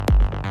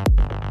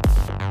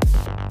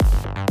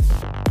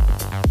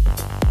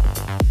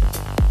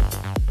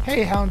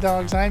Hey, Hound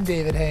Dogs, I'm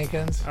David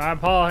Hankins. I'm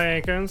Paul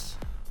Hankins.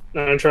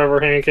 I'm Trevor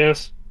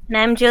Hankins. And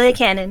I'm Julia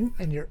Cannon.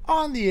 And you're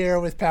on the air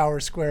with Power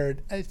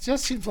Squared. It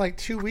just seems like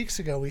 2 weeks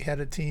ago we had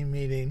a team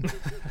meeting.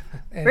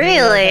 And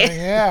really?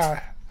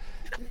 Yeah.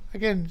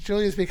 Again,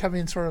 Julia's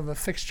becoming sort of a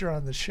fixture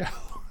on the show.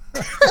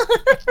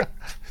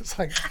 It's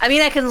like, I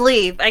mean, I can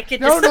leave. I could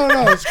no, just...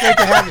 no. It's great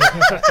to have you.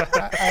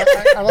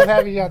 I love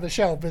having you on the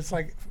show, but it's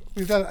like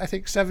we've done, I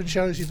think, 7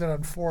 shows. You've been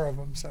on 4 of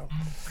them, so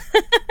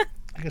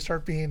I can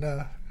start being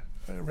a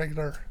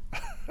regular.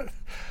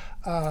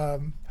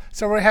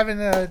 So we're having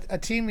a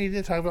team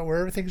meeting to talk about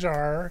where things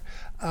are.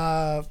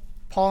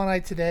 Paul and I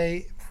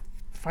today,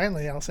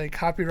 finally, I'll say,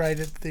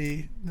 copyrighted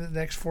the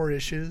next 4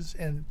 issues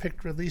and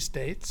picked release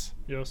dates.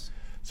 Yes.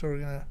 So we're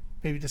going to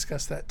maybe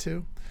discuss that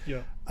too.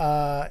 Yeah.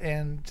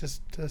 And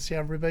just to see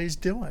how everybody's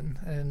doing.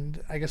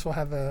 And I guess we'll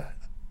have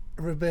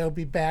everybody will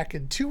be back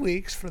in 2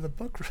 weeks for the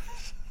book,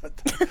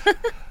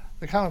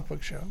 the comic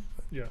book show.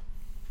 Yeah.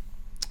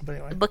 But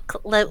anyway. Book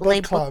club.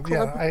 club.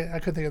 Yeah, I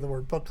couldn't think of the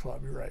word book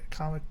club. You're right.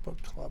 Comic book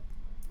club.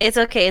 It's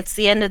okay. It's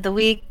the end of the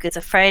week. It's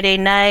a Friday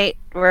night.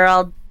 We're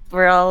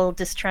all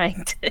just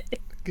trying to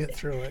get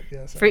through it.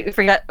 Yes.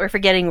 We're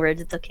forgetting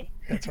words. It's okay.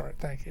 That's all right.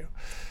 Thank you.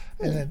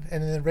 And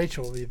then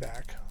Rachel will be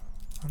back.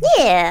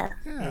 Yeah.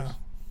 Yeah.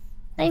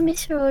 I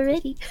miss her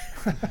already.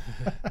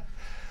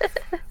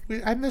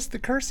 I missed the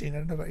cursing. I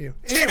don't know about you.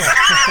 Anyway.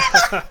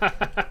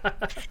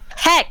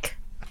 Heck.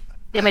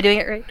 Am I doing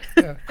it right?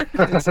 Yeah.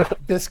 It's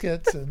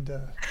biscuits and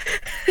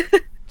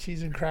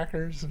cheese and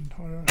crackers and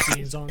whatever.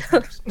 Cheese on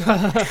crackers.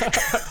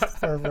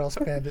 Whatever else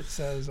Bandit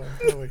says on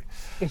Philly.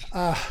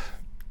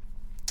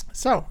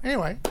 So,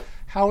 anyway,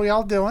 how are we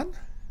all doing?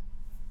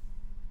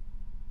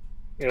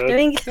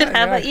 Doing good.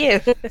 How about you?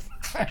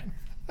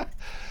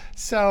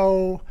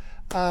 So,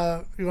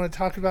 you want to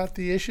talk about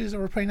the issues that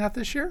we're putting out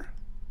this year?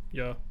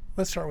 Yeah.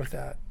 Let's start with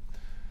that.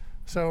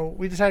 So,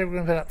 we decided we're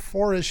going to put out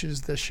 4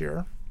 issues this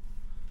year.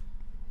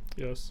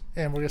 Yes.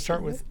 And we're going to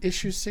start with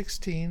issue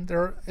 16.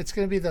 It's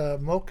going to be the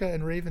Mocha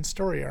and Raven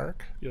story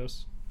arc.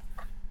 Yes.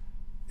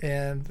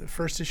 And the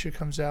first issue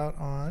comes out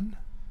on...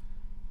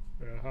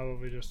 Yeah, how about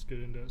we just get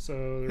into it?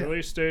 So the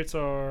release dates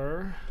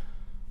are...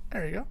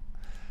 There you go.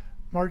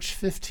 March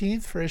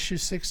 15th for issue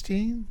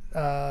 16.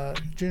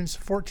 June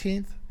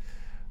 14th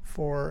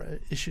for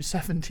issue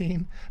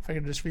 17. If I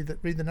can just read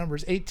the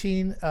numbers.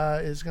 18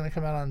 is going to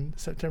come out on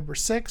September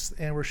 6th.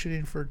 And we're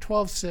shooting for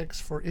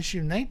 12/6 for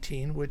issue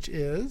 19, which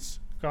is...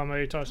 Kame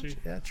Itachi.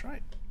 Yeah, that's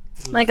right.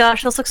 My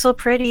gosh, those look so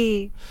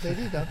pretty. They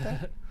do, don't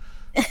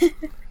they?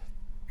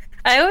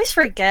 I always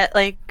forget,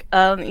 you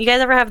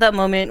guys ever have that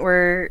moment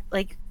where,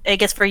 I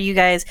guess for you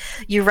guys,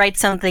 you write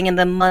something and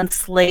then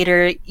months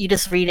later you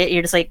just read it and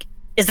you're just like,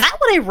 is that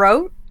what I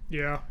wrote?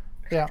 Yeah.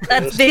 Yeah.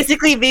 That's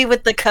basically me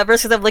with the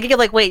covers because I'm looking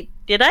at wait,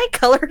 did I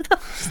color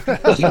those?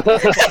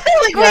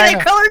 I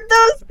colored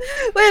those?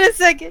 Wait a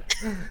second.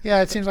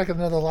 Yeah, it seems like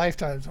another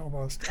lifetime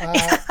almost.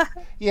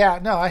 Yeah,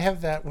 no, I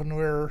have that when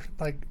we're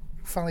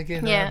finally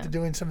getting around to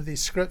doing some of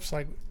these scripts.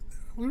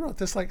 We wrote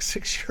this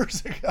 6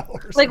 years ago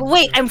or something.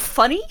 Wait, I'm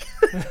funny?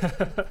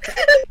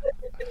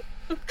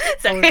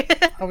 Sorry.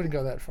 I wouldn't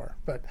go that far.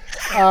 But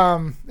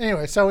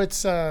anyway, so it's,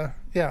 so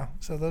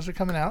those are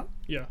coming out.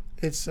 Yeah.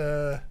 It's,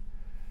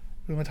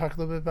 we want to talk a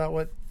little bit about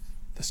what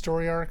the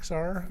story arcs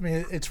are. I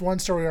mean, it's one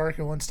story arc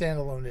and one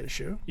standalone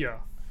issue. Yeah.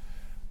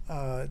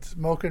 It's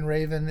Mocha and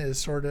Raven is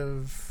sort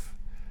of,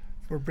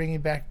 we're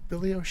bringing back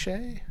Billy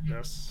O'Shea.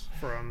 Yes,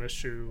 from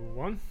issue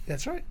 1.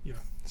 That's right. Yeah.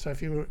 So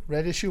if you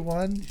read issue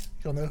 1,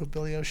 you'll know who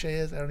Billy O'Shea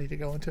is. I don't need to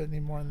go into it any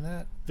more than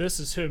that. This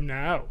is him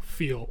now.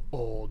 Feel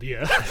old,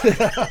 yeah.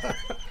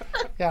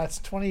 Yeah, it's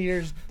 20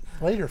 years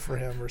later for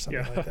him or something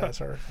like that.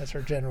 That's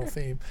our general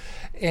theme.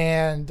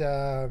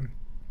 And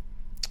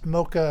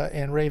Mocha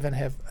and Raven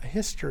have a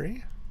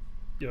history.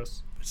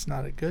 Yes. It's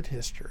not a good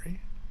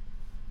history.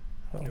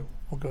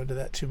 We'll go into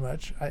that too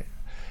much.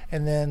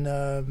 And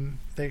then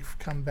they've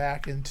come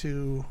back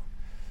into,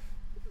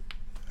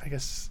 I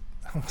guess,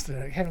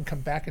 I haven't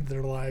come back into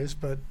their lives,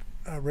 but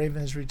Raven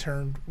has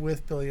returned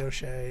with Billy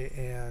O'Shea,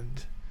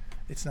 and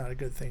it's not a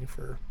good thing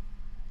for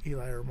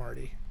Eli or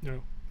Marty.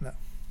 No.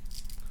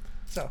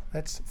 So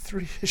that's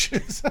 3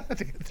 issues to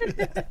get through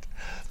that.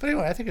 But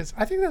anyway, I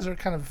think those are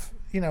kind of,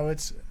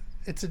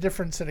 it's a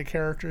different set of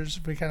characters.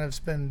 We kind of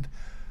spend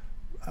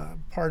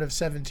part of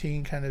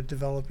 17 kind of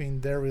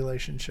developing their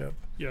relationship.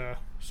 Yeah,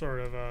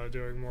 sort of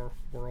doing more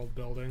world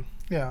building.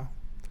 Yeah.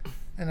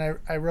 And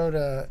I wrote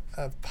a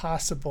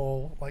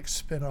possible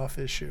spin-off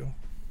issue,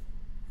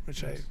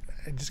 which I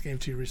just gave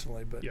to you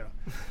recently, but yeah,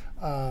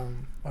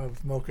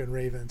 of Mocha and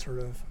Raven sort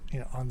of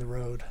on the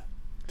road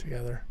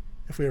together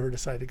if we ever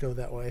decide to go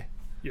that way.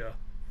 Yeah.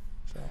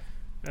 So.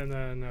 And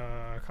then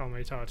Kame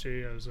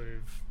Itachi, as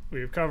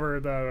we've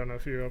covered that on a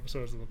few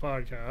episodes of the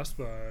podcast,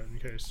 but in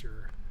case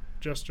you're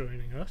just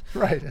joining us,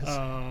 right?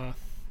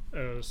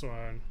 This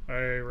one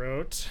I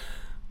wrote.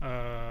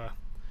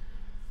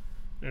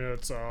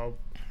 It's a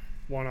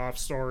one-off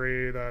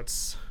story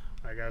that's,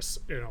 I guess,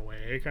 in a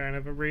way kind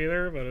of a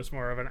breather, but it's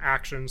more of an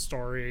action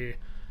story,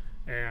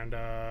 and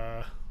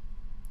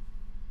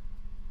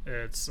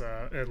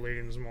it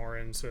leans more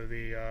into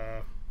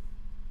the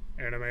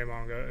anime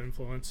manga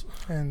influence.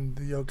 And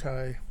the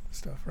yokai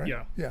stuff, right?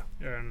 Yeah. Yeah.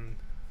 And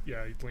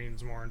yeah, it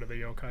leans more into the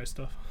yokai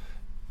stuff.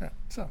 Yeah.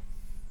 So,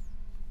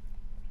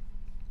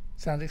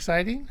 sound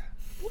exciting?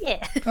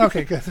 Yeah.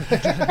 Okay, good.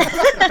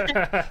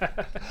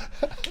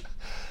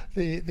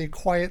 The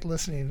quiet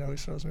listening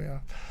always throws me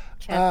off.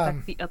 Chat,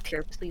 back me up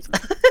here, please.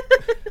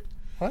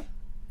 What?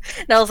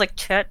 No, I was like,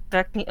 chat,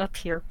 back me up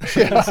here.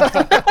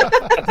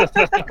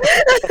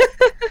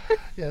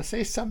 Yeah,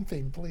 say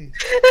something, please.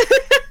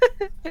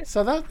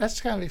 So that's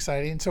kind of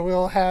exciting. So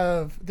we'll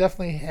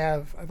definitely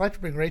have. I'd like to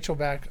bring Rachel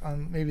back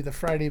on maybe the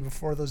Friday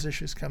before those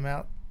issues come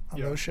out on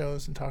Yeah. those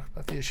shows and talk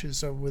about the issues.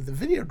 So with the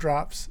video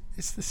drops,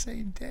 it's the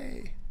same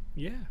day.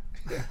 Yeah.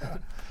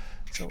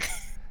 So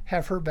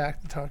have her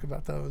back to talk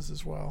about those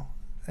as well,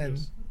 and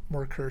Yes.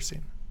 more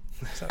cursing.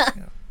 So,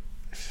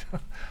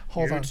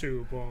 hold on.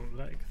 YouTube won't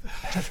like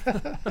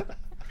that.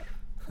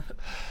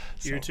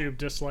 So- YouTube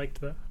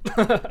disliked that.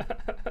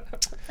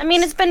 I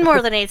mean, it's been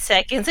more than 8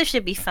 seconds. It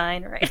should be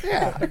fine, right?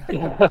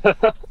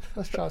 Yeah.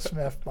 Let's drop some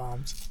F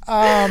bombs.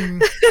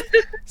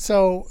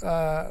 So,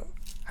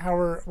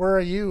 where are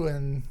you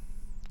in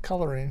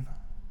coloring?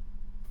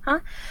 Oh,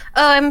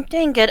 I'm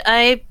doing good.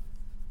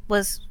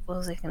 What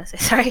was I gonna say?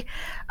 Sorry.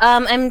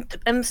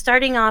 I'm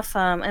starting off.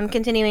 I'm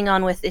continuing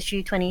on with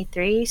issue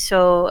 23.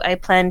 So I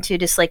plan to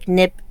just like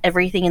nip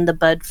everything in the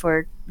bud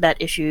for that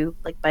issue,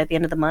 like by the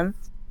end of the month,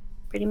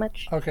 pretty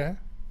much. Okay.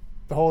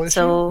 The whole issue?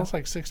 So- That's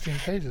like 16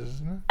 pages,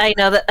 isn't I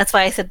know that's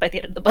why I said by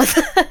the end of the month.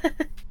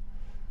 it?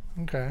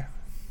 Okay.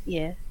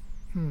 Yeah.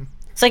 Hmm.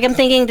 So like I'm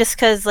thinking just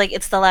because like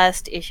it's the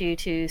last issue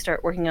to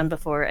start working on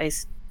before I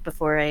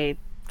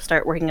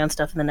start working on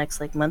stuff in the next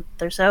like month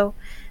or so,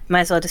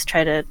 might as well just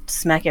try to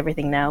smack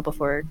everything now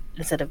before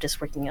instead of just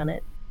working on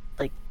it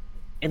like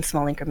in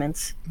small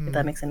increments. If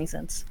that makes any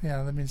sense.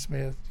 Yeah, that means to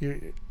me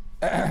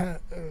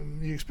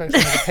you expect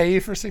someone to pay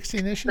you for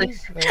 16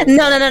 issues?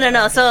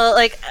 No. So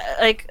like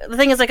the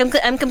thing is like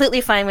I'm completely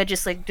fine with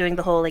just like doing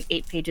the whole like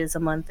 8 pages a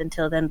month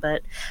until then.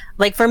 But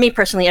like for me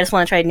personally, I just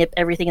want to try to nip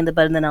everything in the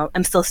bud, and then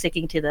I'm still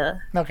sticking to the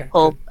Okay.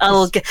 whole.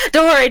 Don't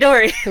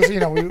worry. Because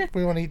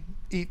we want to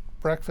eat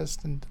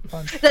breakfast and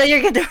lunch. No,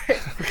 you're good. Don't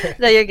worry.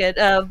 No, you're good.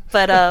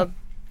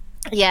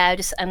 Yeah,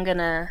 I'm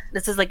gonna.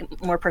 This is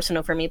like more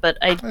personal for me, but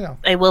I know.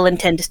 I will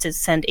intend just to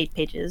send 8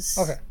 pages.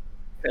 Okay.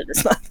 For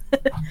this month.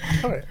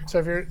 Okay. So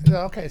if you're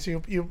okay,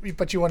 so you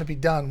but you want to be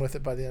done with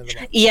it by the end of the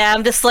month. Yeah,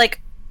 I'm just like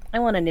I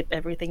want to nip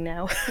everything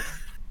now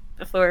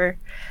before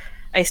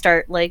I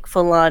start like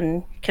full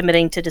on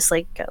committing to just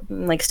like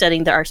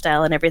studying the art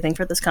style and everything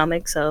for this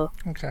comic. So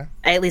Okay.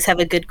 I at least have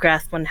a good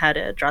grasp on how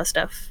to draw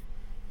stuff.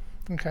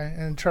 Okay.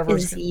 And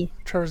Trevor's Easy.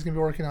 gonna be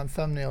working on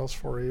thumbnails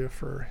for you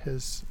for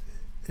his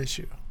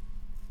issue.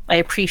 I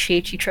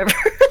appreciate you, Trevor.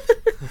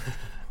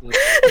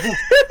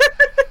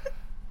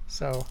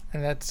 So,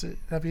 and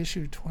that'll be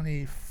issue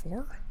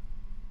 24.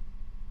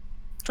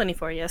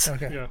 24, yes.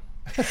 Okay. Yeah.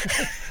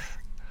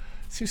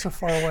 Seems so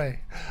far away.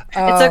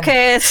 It's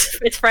okay.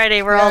 It's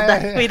Friday. We're all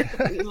done.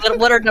 yeah.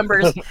 What are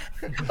numbers?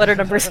 What are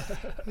numbers?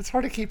 It's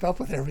hard to keep up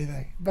with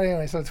everything. But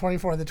anyway, so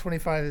 24 and the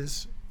 25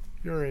 is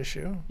your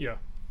issue, Yeah.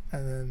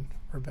 and then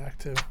we're back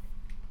to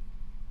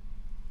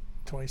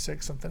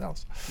 26 something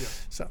else. Yeah.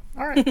 So,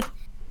 all right.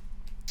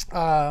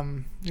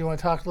 You want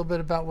to talk a little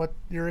bit about what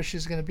your issue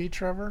is going to be,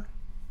 Trevor?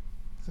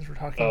 Since we're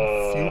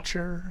talking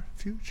future.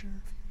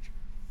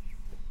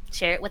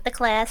 Share it with the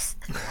class.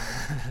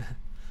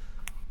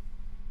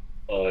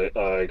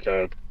 I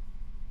kind of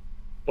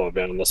put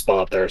me on the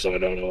spot there, so I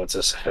don't know what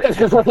to say.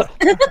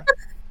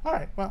 All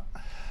right. Well,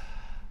 I'm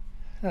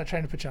not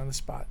trying to put you on the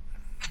spot.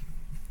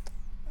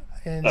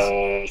 And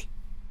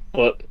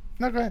What?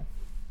 no, go ahead.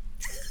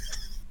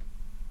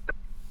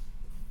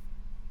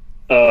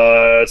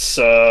 It's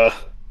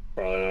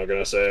probably not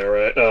gonna say it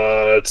right.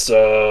 It's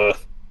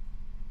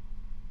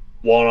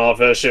one-off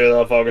issue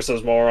that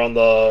focuses more on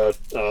the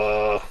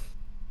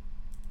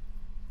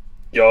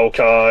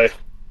yokai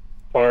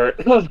part.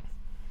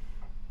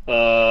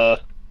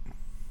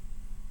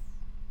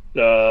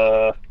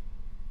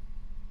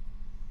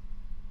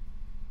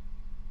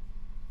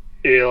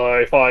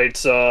 Eli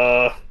fights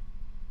Gasha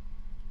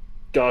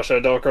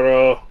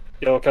Dokuro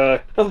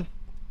yokai.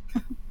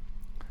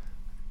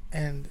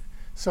 And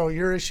so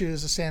your issue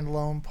is a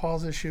standalone.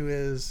 Paul's issue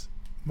is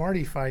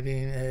Marty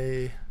fighting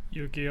a.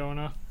 Yuki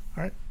Onna.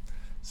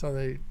 So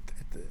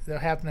they'll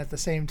happen at the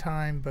same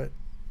time, but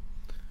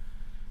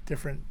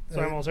different.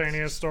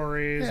 Simultaneous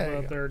stories, Yeah, there you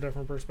but go. they're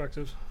different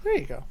perspectives. There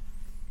you go.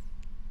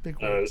 Big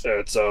words.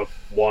 It's a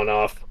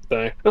one-off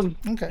thing. Okay.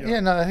 yeah. Yeah.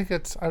 No, I think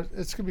it's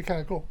gonna be kind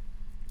of cool.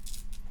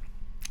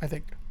 I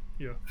think.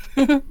 Yeah.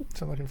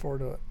 So I'm looking forward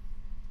to it.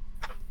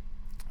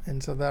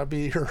 And so that'll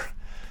be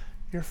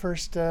your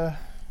first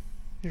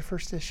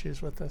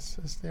issues with us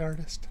as the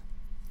artist.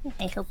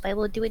 I hope I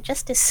will do it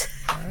justice.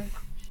 All right.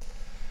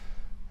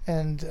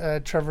 And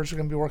Trevor's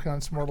going to be working on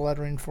some more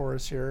lettering for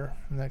us here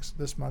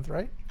this month,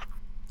 right?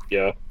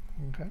 Yeah.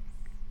 Okay.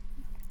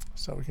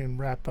 So we can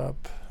wrap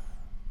up.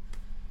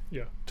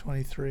 Yeah.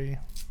 23.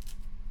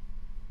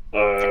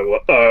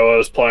 I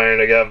was planning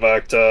to get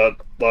back to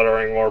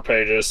lettering more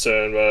pages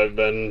soon, but I've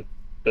been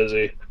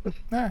busy.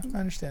 I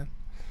understand.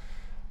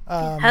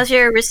 How's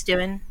your wrist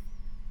doing?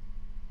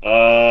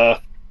 Uh,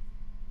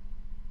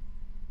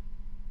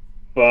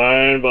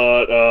 Fine,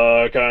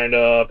 but kind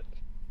of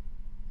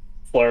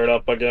flared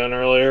up again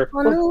earlier.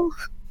 Oh no.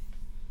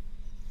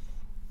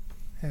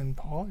 And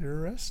Paul, your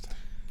wrist?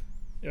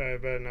 Yeah,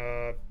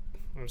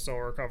 I'm still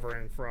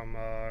recovering from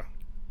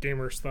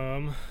gamer's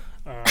thumb.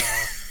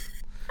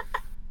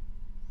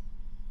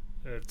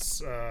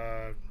 It's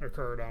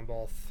occurred on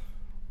both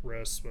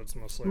wrists, but it's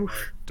mostly my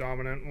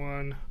dominant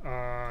one.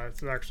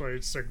 It's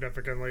actually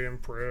significantly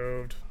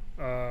improved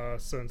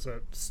since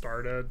it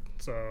started,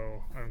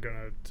 so I'm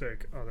gonna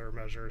take other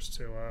measures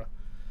to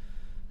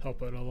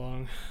help it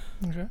along.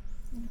 Okay.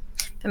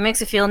 If it makes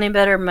you feel any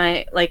better,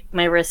 my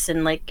wrists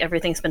and like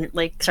everything's been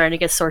like starting to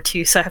get sore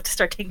too, so I have to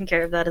start taking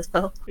care of that as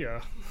well.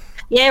 Yeah.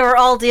 Yeah, we're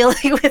all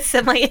dealing with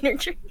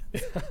semi-energy.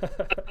 It's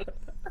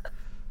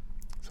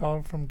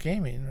all from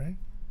gaming, right?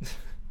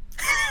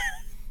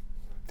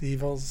 The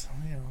evils,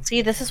 you know.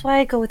 See, this is why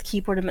I go with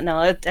keyboard and no,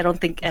 I don't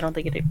think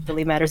it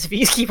really matters if you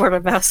use keyboard or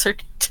mouse or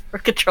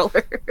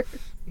controller.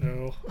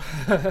 No.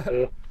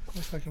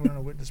 Looks like I'm running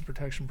a witness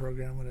protection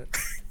program with it.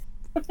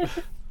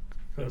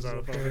 Goes out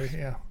of focus.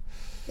 Yeah.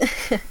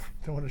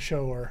 Don't want to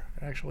show our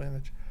actual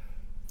image.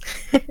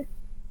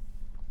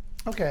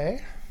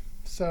 Okay.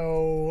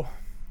 So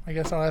I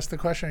guess I'll ask the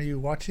question, are you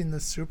watching the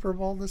Super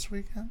Bowl this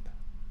weekend?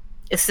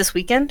 It's this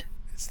weekend?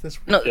 It's this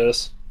No,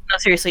 Yes. no,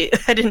 seriously,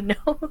 I didn't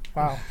know.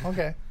 Wow,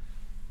 okay.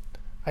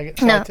 I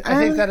No,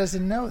 think that is a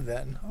no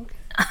then.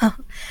 Okay.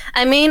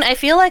 I mean, I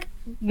feel like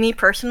me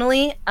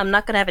personally, I'm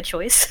not gonna have a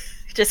choice,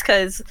 just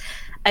because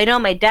I know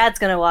my dad's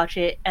gonna watch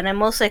it, and I'm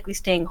most likely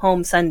staying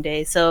home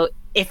Sunday. So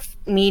if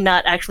me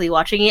not actually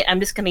watching it, I'm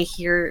just gonna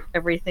hear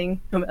everything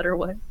no matter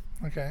what.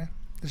 Okay.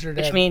 Does your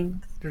Which dad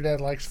means, your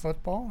dad likes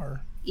football,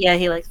 or yeah,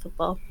 he likes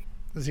football.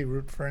 does he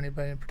root for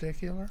anybody in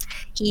particular?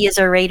 He is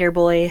a Raider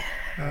boy.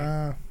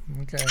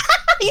 Okay.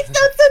 You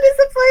sound so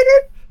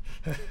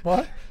disappointed.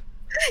 What?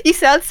 You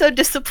sound so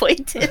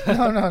disappointed.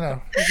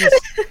 No.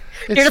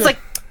 You're just like,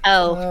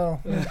 oh,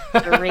 oh.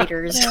 the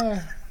Raiders.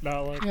 Yeah.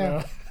 Not like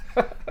Yeah.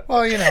 that.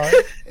 Well, you know,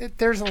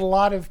 there's a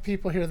lot of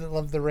people here that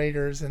love the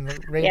Raiders, and the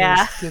Raiders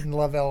Yeah. didn't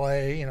love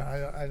LA. You know,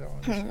 I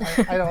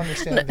don't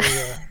understand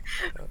the,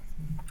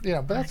 you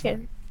know, but that's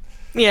fine.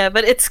 Yeah,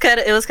 but it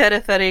was kind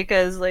of funny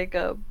because like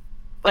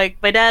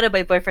my dad and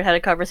my boyfriend had a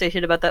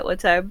conversation about that one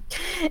time,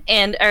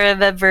 and I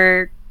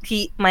remember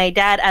my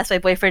dad asked my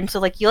boyfriend, so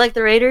like, you like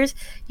the Raiders?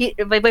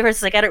 My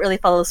boyfriend's like, I don't really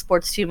follow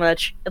sports too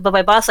much, but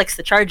my boss likes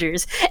the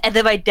Chargers, and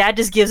then my dad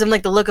just gives him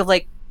like the look of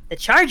like, the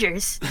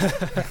Chargers.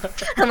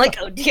 I'm like,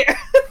 oh dear,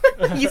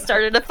 you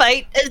started a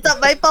fight. It's not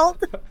my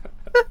fault.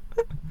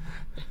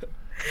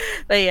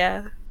 But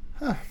yeah.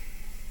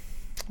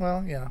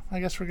 Well, yeah, I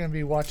guess we're going to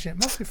be watching it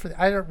mostly for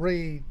I don't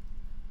really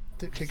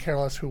could care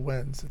less who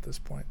wins at this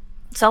point.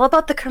 It's all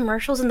about the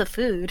commercials and the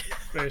food.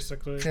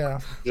 Basically. Yeah.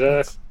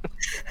 Yeah.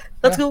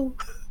 Let's go.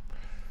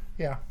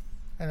 Yeah.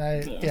 And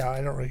I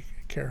don't really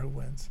care who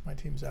wins. My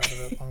team's out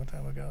of it a long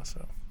time ago,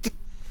 so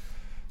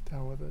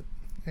down with it.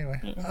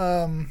 Anyway,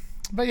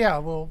 but yeah,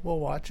 we'll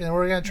watch, and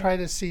we're gonna try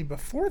to see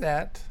before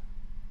that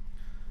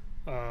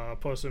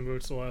Puss in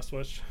Boots: The Last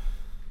Wish.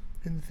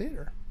 in the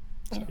theater.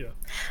 Yeah.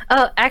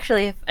 Oh,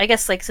 actually, I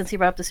guess like since you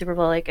brought up the Super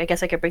Bowl, like I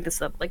guess I could bring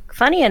this up. Like,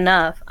 funny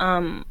enough,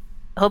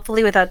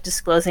 hopefully without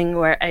disclosing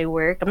where I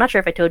work. I'm not sure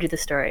if I told you the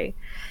story,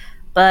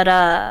 but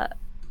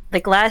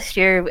like last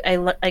year, I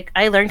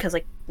learned because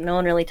like no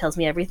one really tells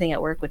me everything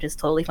at work, which is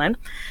totally fine.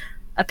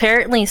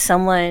 Apparently,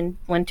 someone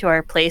went to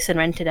our place and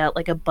rented out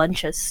like a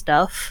bunch of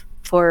stuff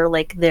for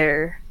like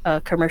their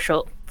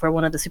commercial for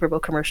one of the Super Bowl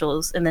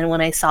commercials, and then when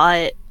I saw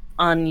it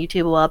on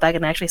YouTube a while back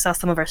and I actually saw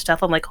some of our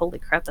stuff, I'm like, holy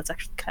crap, that's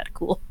actually kind of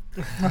cool.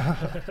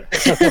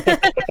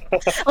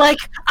 Like,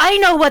 I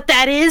know what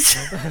that is.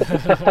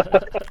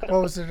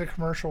 What was it a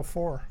commercial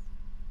for?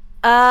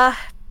 I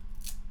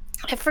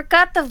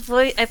forgot the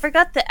voice. I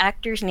forgot the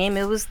actor's name.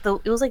 It was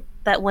like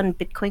that one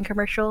Bitcoin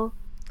commercial.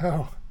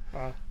 Oh,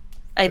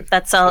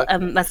 That's all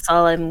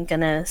I'm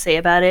gonna say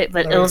about it.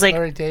 But it was like,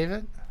 Larry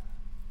David.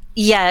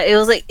 yeah, it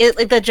was like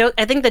the joke.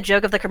 I think the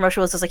joke of the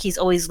commercial was just like he's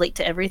always late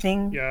to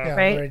everything. Yeah. Yeah,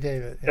 right? Larry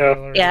David.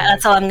 Yeah. Yeah,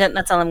 that's all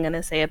I'm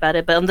gonna say about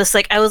it. But I'm just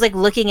like, I was like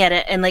looking at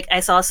it and like I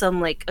saw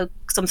some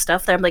some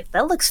stuff there. I'm like,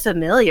 that looks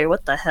familiar.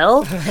 What the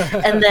hell?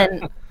 And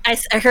then I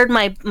heard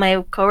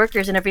my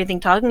coworkers and everything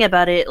talking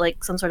about it,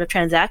 like some sort of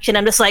transaction.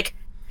 I'm just like,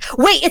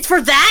 wait, it's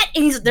for that?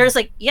 And they're just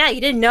like, yeah,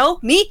 you didn't know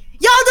me?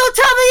 Y'all don't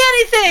tell me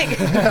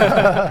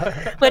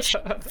anything. Which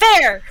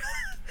fair,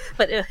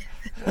 but.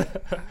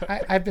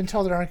 I've been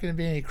told there aren't going to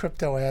be any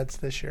crypto ads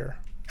this year.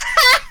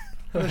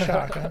 What a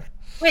shock, huh?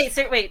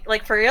 Wait,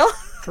 like for real?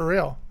 For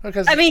real.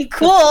 Because I mean,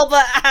 cool,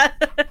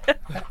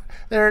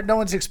 but no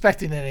one's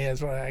expecting any,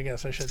 is what I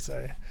guess I should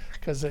say.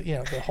 Because, you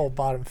know, the whole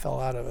bottom fell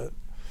out of it.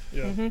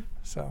 Yeah.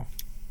 So,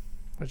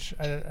 which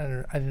I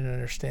didn't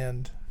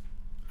understand.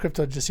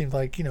 Crypto just seemed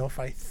like, you know, if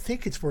I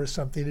think it's worth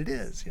something, it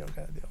is, you know,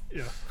 kind of deal.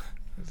 Yeah.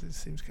 It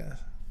seems kind of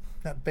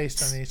not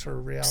based on any sort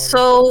of reality.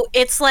 So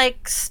it's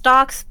like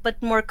stocks,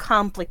 but more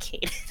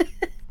complicated.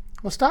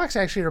 Well, stocks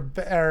actually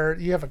are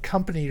you have a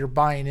company you're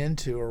buying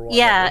into or whatever.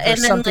 Yeah, There's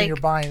and then, something like- you're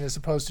buying as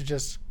opposed to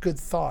just good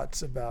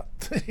thoughts about,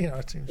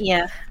 it seems.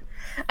 Yeah,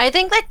 I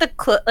think like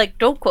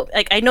don't quote,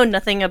 like I know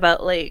nothing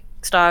about like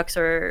stocks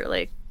or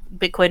like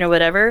Bitcoin or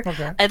whatever.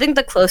 Okay. I think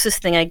the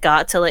closest thing I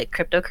got to like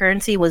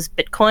cryptocurrency was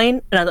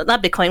Bitcoin. No,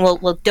 not Bitcoin. Well,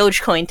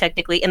 Dogecoin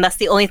technically, and that's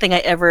the only thing I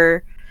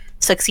ever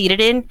succeeded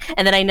in.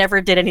 And then I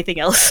never did anything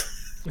else.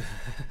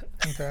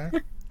 Okay.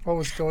 What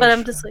was Doge? But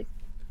I'm just like,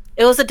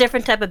 it was a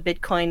different type of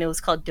Bitcoin. It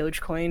was called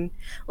Dogecoin.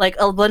 Like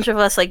a bunch of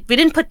us, like we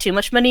didn't put too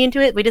much money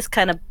into it. We just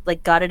kind of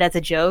like got it as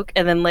a joke,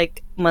 and then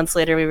like months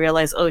later we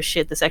realized, oh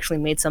shit, this actually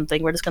made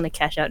something. We're just gonna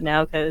cash out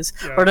now because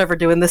Yeah. we're never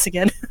doing this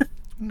again.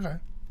 Okay.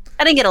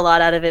 I didn't get a lot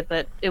out of it,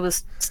 but it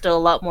was still a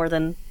lot more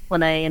than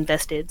when I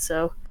invested.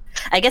 So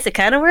I guess it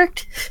kind of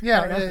worked.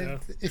 Yeah, I don't know.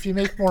 if you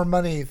make more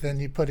money than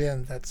you put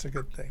in, that's a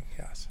good thing.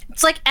 Yes.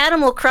 It's like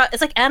Animal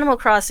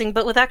Crossing,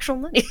 but with actual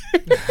money.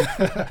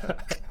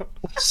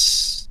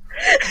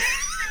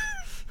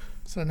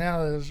 So now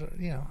there's,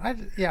 I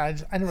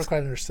never quite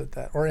understood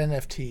that. Or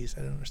NFTs.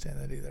 I didn't understand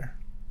that either.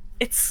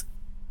 It's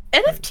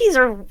NFTs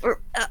are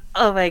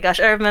oh my gosh,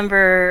 I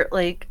remember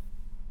like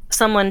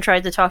someone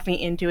tried to talk me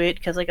into it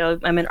because like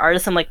I'm an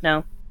artist. I'm like,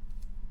 no,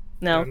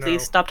 No.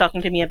 please stop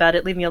talking to me about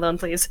it. Leave me alone,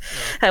 please.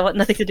 I want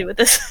nothing to do with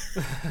this.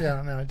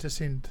 Yeah, no, it just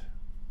seemed,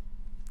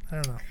 I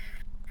don't know.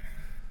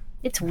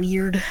 It's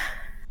weird.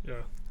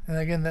 Yeah. And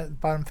again, that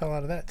bottom fell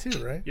out of that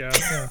too, right? Yeah.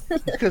 Yeah.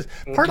 Because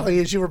partly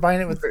is you were buying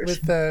it with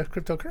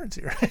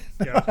cryptocurrency, right?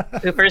 Yeah.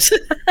 Hoopers.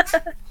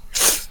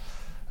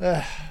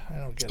 I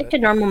don't get Stick it. to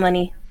normal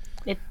money.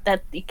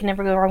 That you can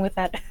never go wrong with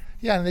that.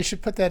 Yeah, and they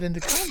should put that into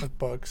comic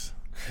books.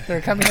 They're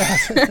coming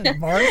out in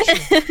March,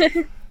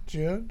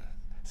 June,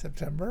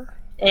 September.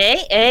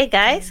 Hey,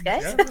 guys.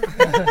 Yeah.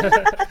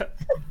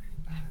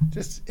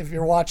 Just if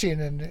you're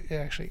watching and you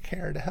actually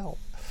care to help.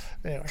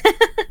 Anyway.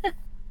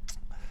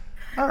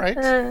 All right.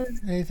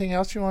 Anything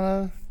else you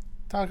want to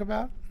talk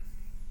about?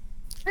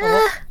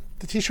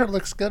 The t-shirt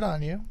looks good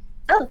on you.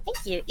 Oh,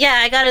 thank you. Yeah,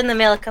 I got it in the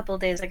mail a couple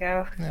of days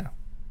ago. Yeah.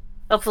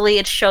 Hopefully,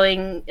 it's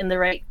showing in the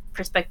right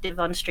perspective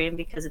on stream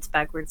because it's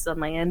backwards on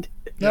my end.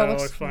 No, it it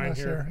looks fine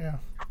here. Yeah.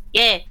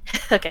 Yeah.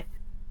 Okay.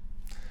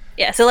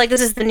 Yeah. So like,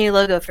 this is the new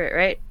logo for it,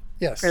 right?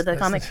 Yes. For the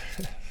that's comic.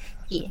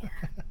 Yeah.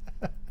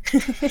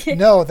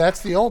 No,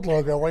 that's the old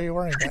logo. Why are you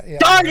wearing that? Yeah,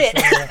 Darn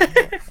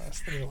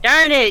that's the new one.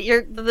 Darn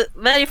it! The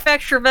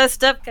manufacturer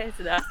messed up, guys.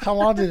 No. How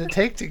long did it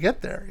take to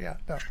get there? Yeah.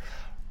 No.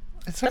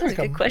 It took That's a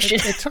good question.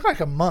 It took like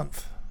a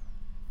month.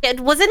 Yeah,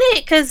 wasn't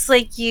it because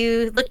like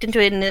you looked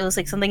into it and it was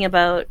like something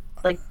about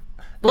like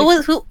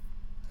who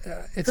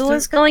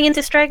was going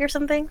into strike or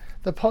something?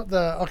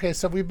 Okay,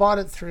 so we bought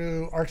it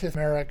through Artist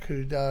Merrick,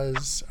 who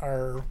does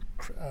our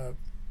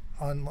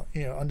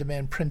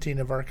on-demand printing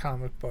of our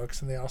comic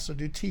books, and they also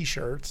do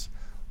T-shirts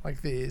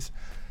like these.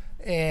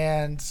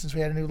 And since we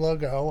had a new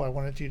logo, I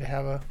wanted you to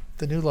have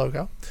the new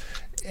logo,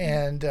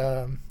 and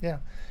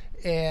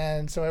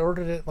and so I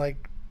ordered it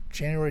like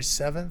January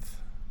 7th,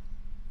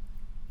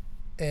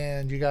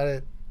 and you got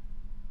it.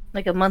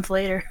 Like a month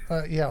later.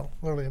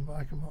 Literally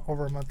like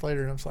over a month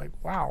later, and I was like,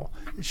 wow,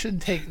 it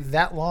shouldn't take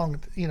that long,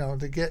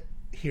 to get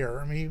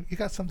here. I mean, you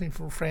got something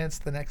from France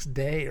the next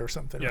day or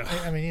something. Yeah.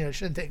 Right? I mean, it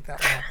shouldn't take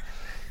that long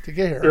to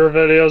get here. Your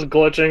video's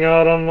glitching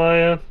out on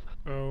my end.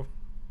 Oh.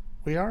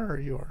 We are, or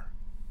you are?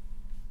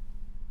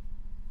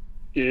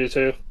 You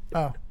too.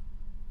 Oh.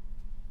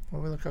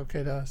 Well, we look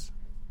okay to us.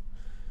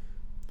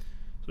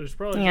 So we should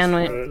probably Yeah, just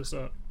no, wrap this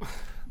up.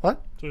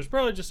 What? So we should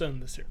probably just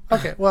end this here.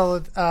 Okay. Well,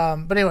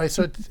 but anyway,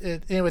 so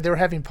anyway, they were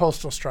having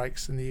postal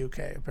strikes in the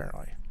UK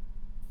apparently,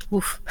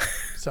 Oof.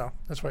 so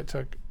that's why it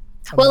took.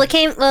 Well,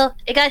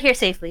 it got here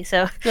safely,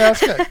 so Yeah, that's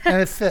good, and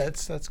it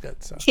fits. That's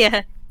good. So,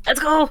 yeah. Let's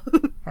go.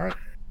 all right,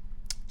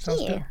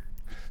 sounds Yeah.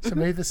 good. So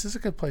maybe this is a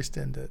good place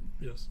to end it.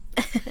 Yes.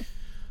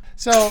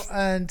 So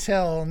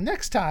until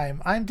next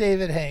time, I'm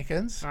David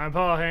Hankins, I'm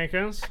Paul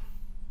Hankins.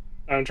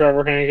 I'm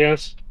Trevor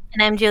Hankins.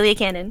 And I'm Julia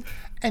Cannon.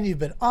 and you've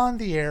been on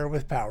the air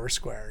with Power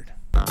Squared.